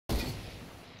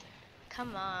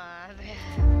Come on.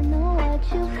 I know what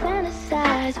you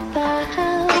fantasize about. I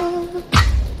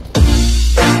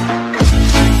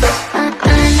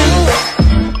know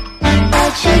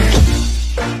what you.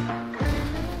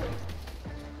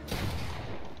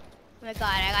 Oh my god,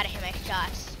 I gotta hit my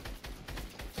shots.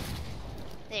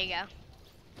 There you go.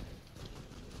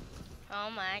 Oh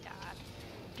my god.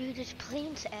 Dude, there's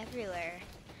planes everywhere.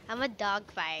 I'm a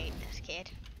dogfight, this kid.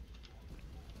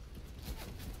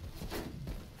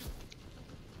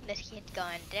 This kid's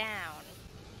going down.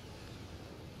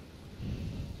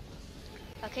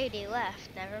 Okay, they left.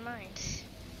 Never mind.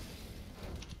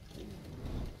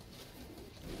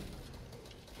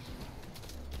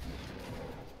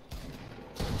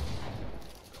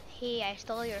 Hey, I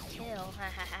stole your kill.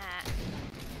 Ha ha ha.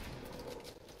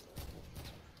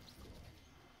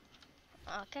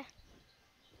 Okay.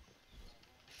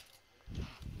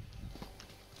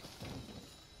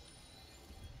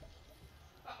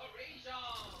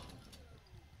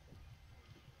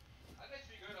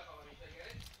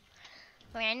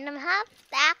 Random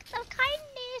act of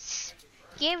kindness.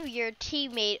 Give your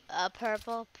teammate a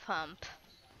purple pump.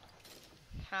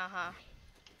 Haha.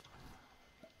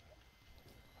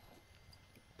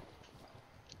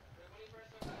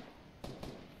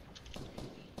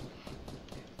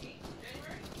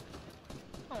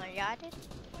 Oh my god, dude.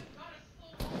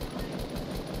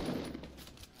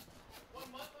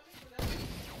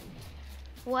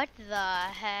 What the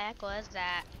heck was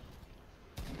that?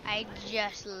 I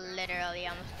just literally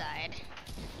almost died.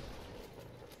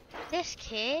 This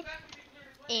kid,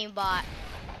 aimbot.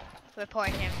 Report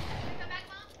him.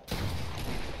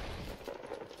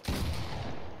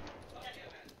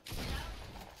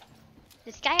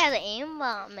 This guy has an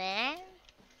aimbot, man.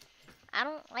 I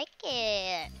don't like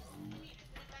it.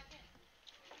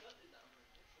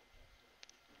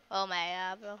 Oh my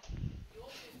god, bro.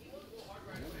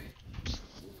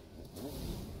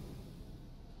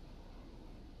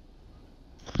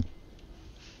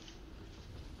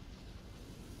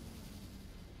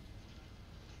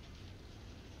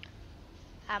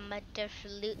 I'ma just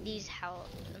loot these houses.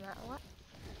 What?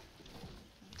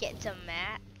 Get some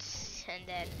mats and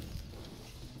then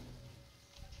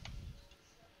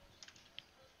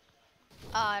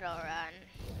auto run.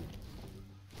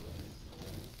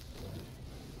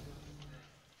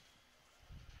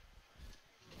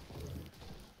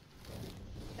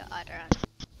 The auto run.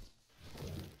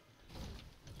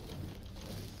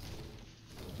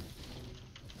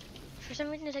 For some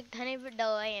reason, there's like a tiny bit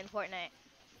delay in Fortnite.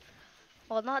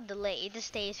 Well, not delay, it just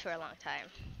stays for a long time.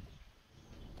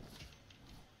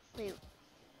 Wait,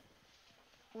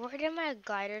 where did my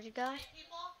gliders go?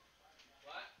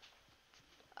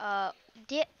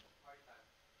 Did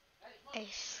I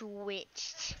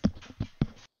switched?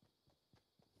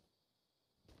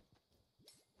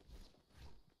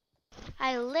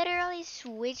 I literally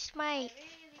switched my.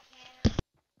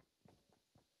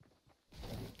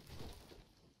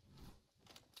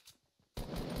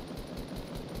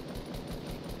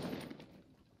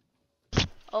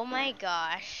 Oh my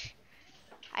gosh.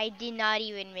 I did not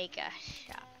even make a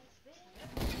shot.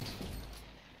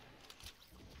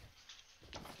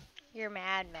 You're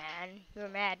mad, man. You're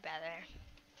mad, brother.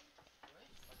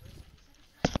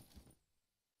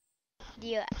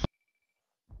 Yeah.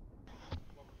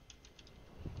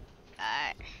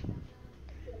 I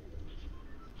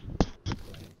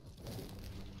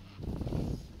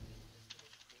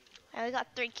only got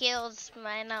 3 kills.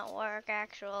 Might not work,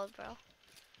 actual, bro.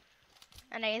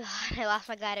 And I lost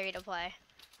my battery to play.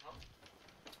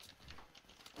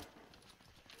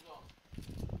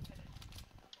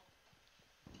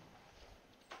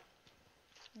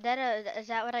 Is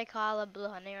that what I call a blue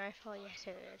hunting rifle? Yes,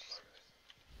 it is.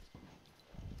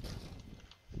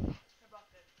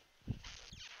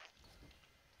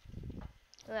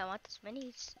 Ooh, I want those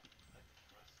minis.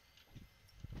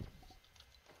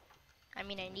 I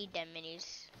mean, I need them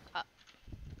minis.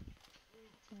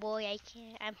 Boy, I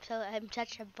can't. I'm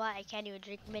such a butt. I can't even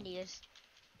drink minis.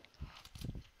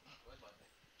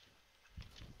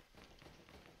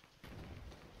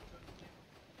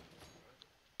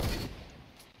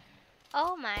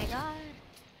 Oh my god.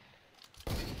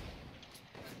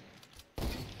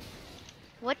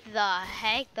 What the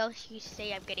heck? Don't you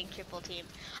say I'm getting triple teamed.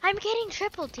 I'm getting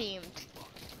triple teamed.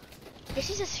 This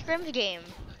is a scrims game.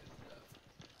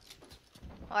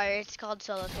 Or it's called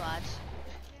solo squads.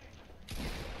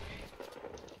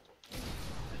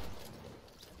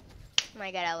 Oh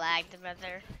my god, I lagged,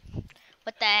 brother.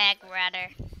 What the heck, brother?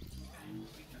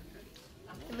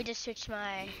 Let me just switch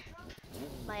my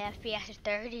FPS to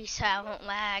 30 so I won't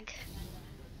lag.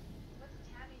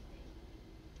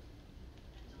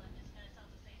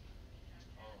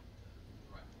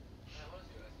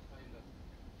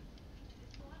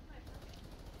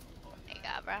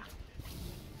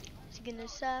 gonna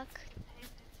suck.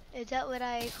 Is that what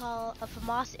I call a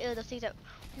FAMAS? Ew, those things are.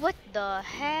 What the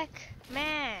heck?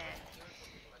 Man.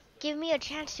 Give me a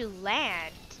chance to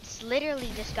land. It's literally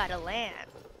just gotta land.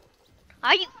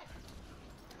 Are you?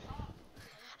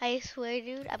 I swear,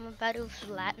 dude, I'm about to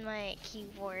flatten my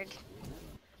keyboard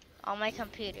on my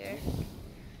computer.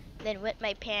 Then whip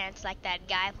my pants like that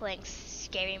guy playing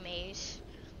Scary Maze.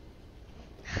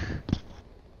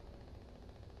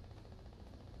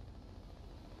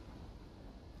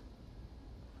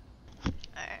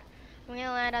 Alright. I'm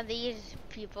gonna land on these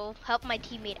people. Help my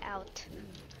teammate out.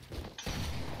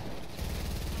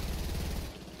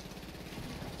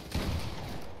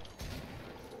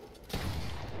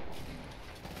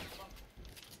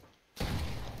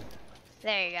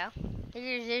 There you go.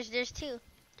 There's two.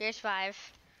 There's five.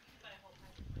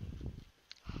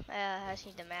 I just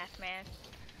need the math, man.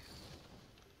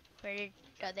 Where did?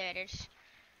 Oh, there it is.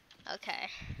 Okay.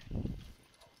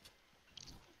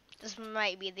 This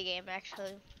might be the game,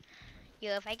 actually.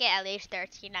 Yo, if I get at least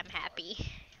 13, I'm happy.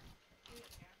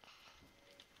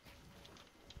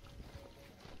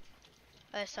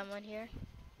 There's someone here.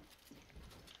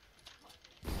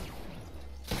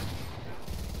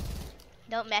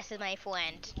 Don't mess with my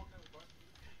friend.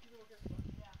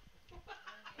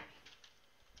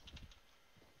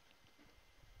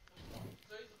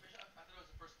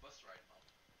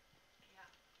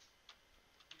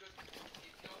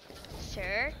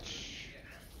 Search.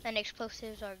 And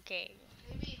explosives are gay.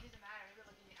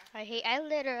 I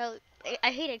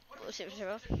hate explosives,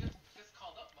 bro.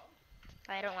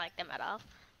 I don't like them at all.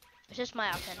 It's just my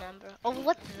option number. Oh,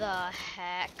 what the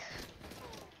heck?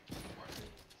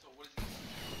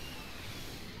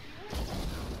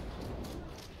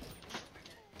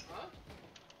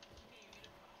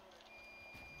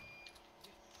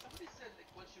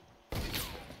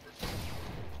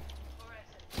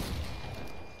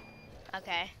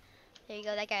 Okay. There you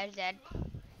go, that guy's dead.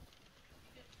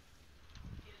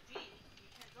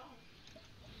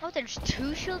 Oh, there's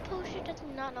two shield potions? I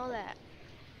did not know that.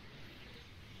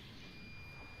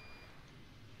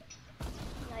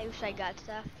 I wish I got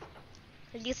stuff.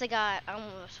 At least I got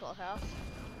almost full health.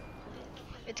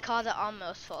 It's called the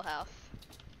almost full health.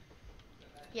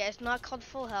 Yeah, it's not called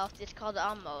full health, it's called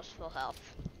almost full health.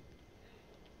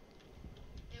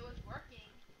 It was working.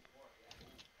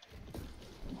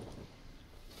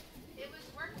 It was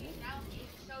working. Now it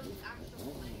shows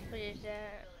actual player. What is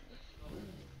that?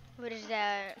 What is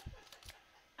that?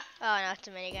 Oh no, it's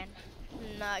a minigun.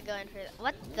 Not going for that.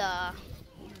 What the?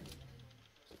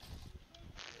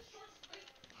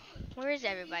 Where is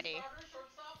everybody?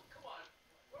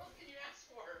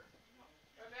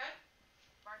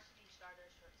 Varsity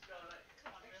starter shortstop.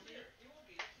 Come on, really?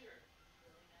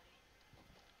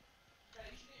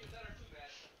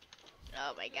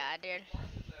 Oh my god, dude. How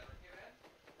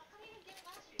come you didn't get it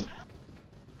last year?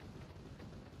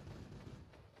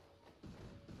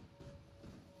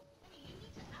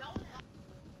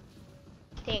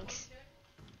 Thanks.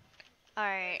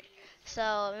 Alright.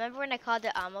 So, remember when I called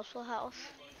it almost full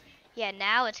health? Yeah,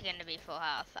 now it's gonna be full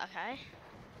health, okay?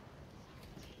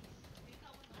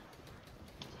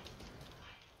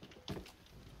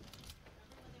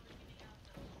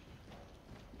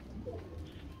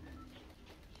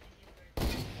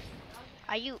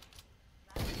 Are you?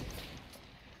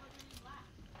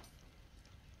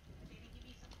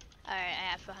 Alright,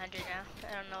 I have 100 now.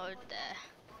 I don't know what the...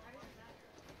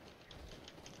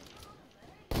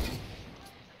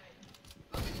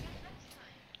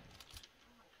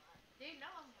 Dude,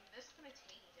 no, this is gonna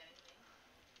change anything.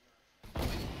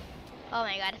 Oh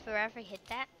my god, if I ever hit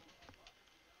that.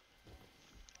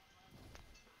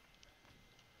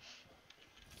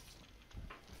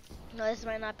 No, this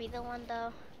might not be the one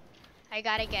though. I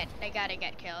gotta get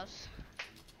kills.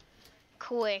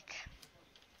 Quick.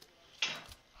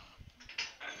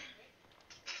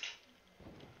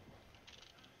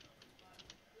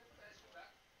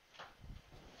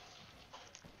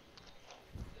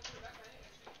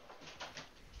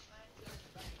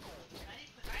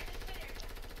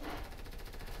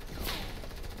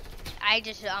 I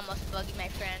just almost bugged my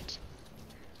friend.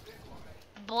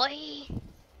 Boy, you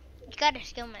gotta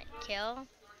steal my kill.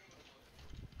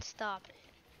 Stop it.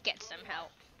 Get some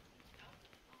help.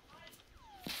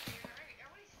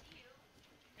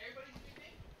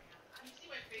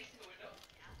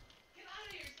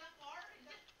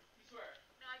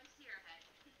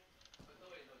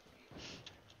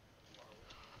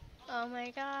 Oh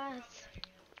my god.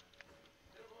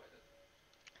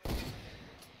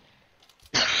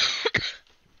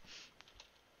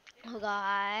 Oh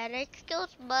god,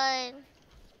 excuse me.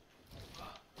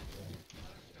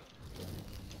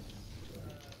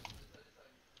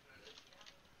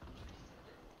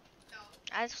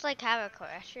 I just like have a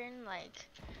question, like,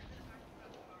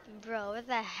 bro, what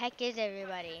the heck is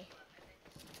everybody?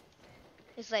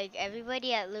 Is like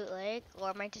everybody at Loot Lake, or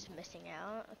am I just missing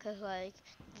out? Cause like,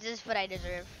 this is what I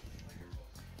deserve.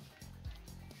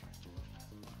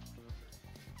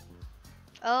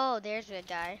 Oh, there's a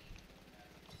guy.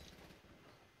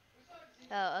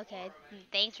 Oh, okay.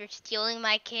 Thanks for stealing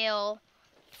my kill.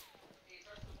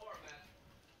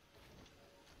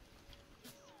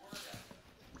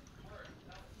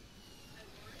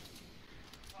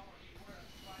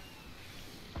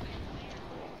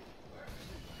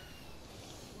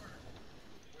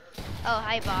 Oh,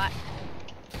 hi, bot.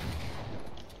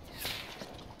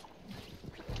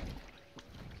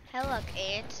 Hey, look,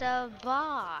 it's a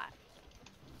bot.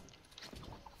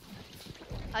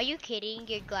 Are you kidding?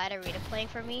 You're glad Arena playing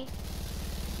for me?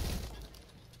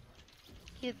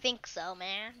 You think so,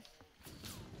 man?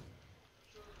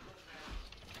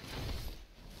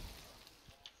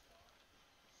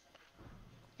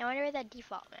 I wonder where that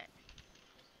default went.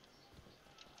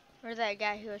 Where's that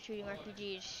guy who was shooting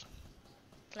RPGs?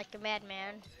 Like a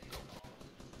madman.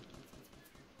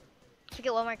 If I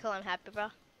get one more kill, I'm happy, bro.